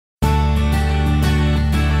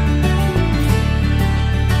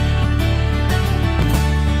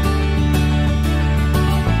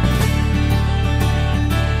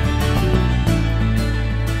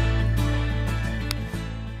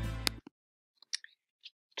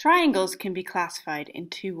Triangles can be classified in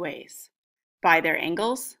two ways, by their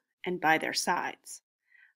angles and by their sides.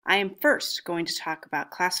 I am first going to talk about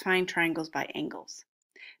classifying triangles by angles.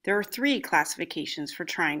 There are three classifications for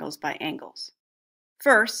triangles by angles.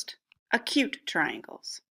 First, acute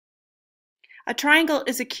triangles. A triangle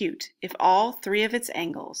is acute if all three of its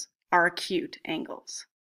angles are acute angles.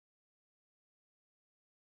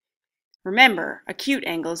 Remember, acute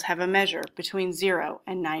angles have a measure between 0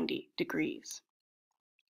 and 90 degrees.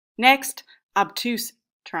 Next, obtuse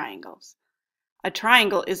triangles. A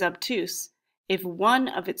triangle is obtuse if one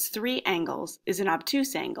of its three angles is an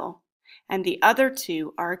obtuse angle and the other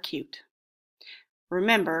two are acute.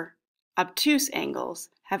 Remember, obtuse angles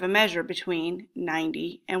have a measure between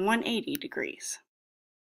 90 and 180 degrees.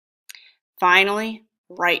 Finally,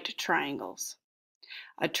 right triangles.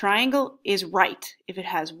 A triangle is right if it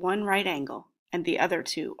has one right angle and the other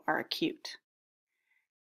two are acute.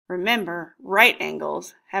 Remember, right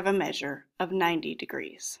angles have a measure of 90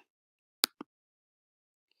 degrees.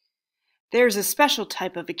 There's a special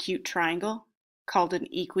type of acute triangle called an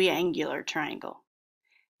equiangular triangle.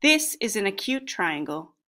 This is an acute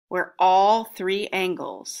triangle where all three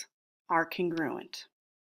angles are congruent.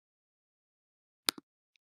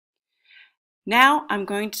 Now I'm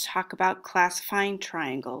going to talk about classifying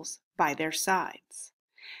triangles by their sides.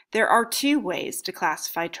 There are two ways to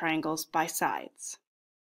classify triangles by sides.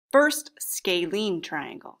 First, scalene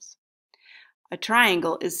triangles. A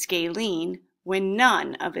triangle is scalene when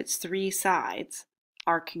none of its three sides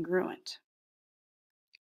are congruent.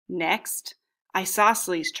 Next,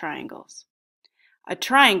 isosceles triangles. A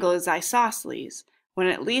triangle is isosceles when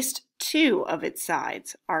at least two of its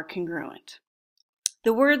sides are congruent.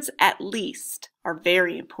 The words "at least" are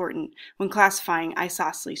very important when classifying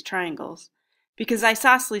isosceles triangles because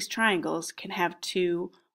isosceles triangles can have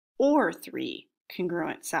two or three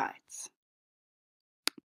congruent sides.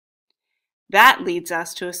 That leads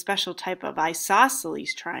us to a special type of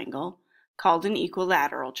isosceles triangle called an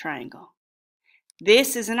equilateral triangle.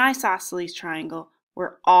 This is an isosceles triangle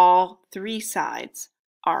where all three sides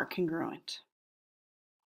are congruent.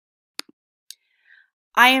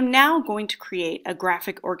 I am now going to create a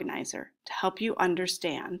graphic organizer to help you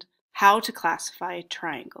understand how to classify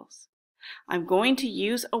triangles. I'm going to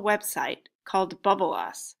use a website called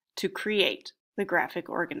BubbleUs to create the graphic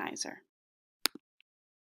organizer.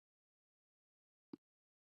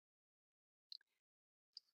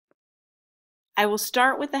 I will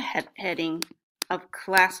start with the heading of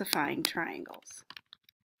classifying triangles.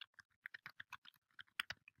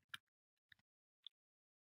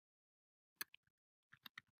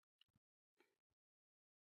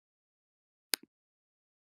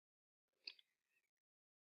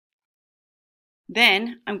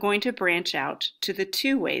 Then I'm going to branch out to the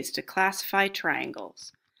two ways to classify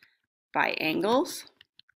triangles, by angles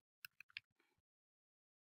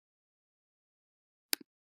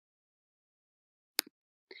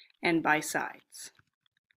and by sides.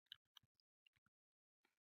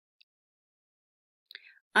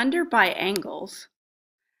 Under by angles,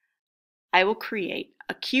 I will create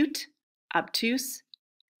acute, obtuse,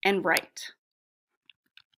 and right.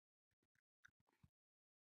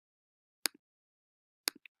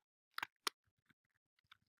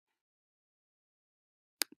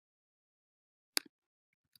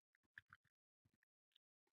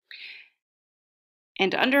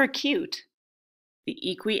 And under acute, the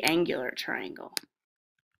equiangular triangle.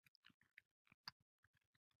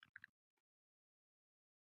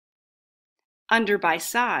 Under by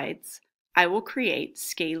sides, I will create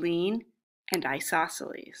scalene and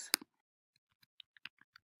isosceles.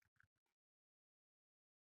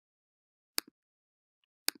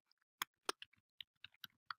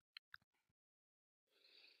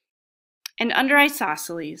 And under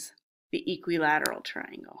isosceles, the equilateral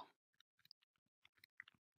triangle.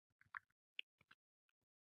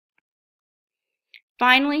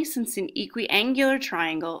 Finally, since an equiangular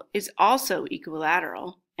triangle is also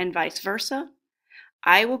equilateral and vice versa,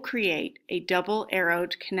 I will create a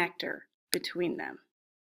double-arrowed connector between them.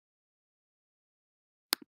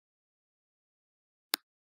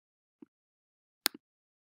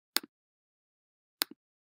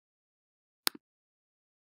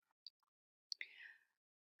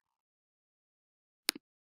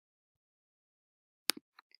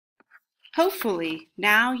 Hopefully,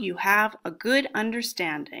 now you have a good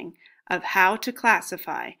understanding of how to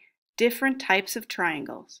classify different types of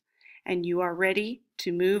triangles, and you are ready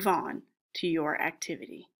to move on to your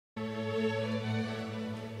activity.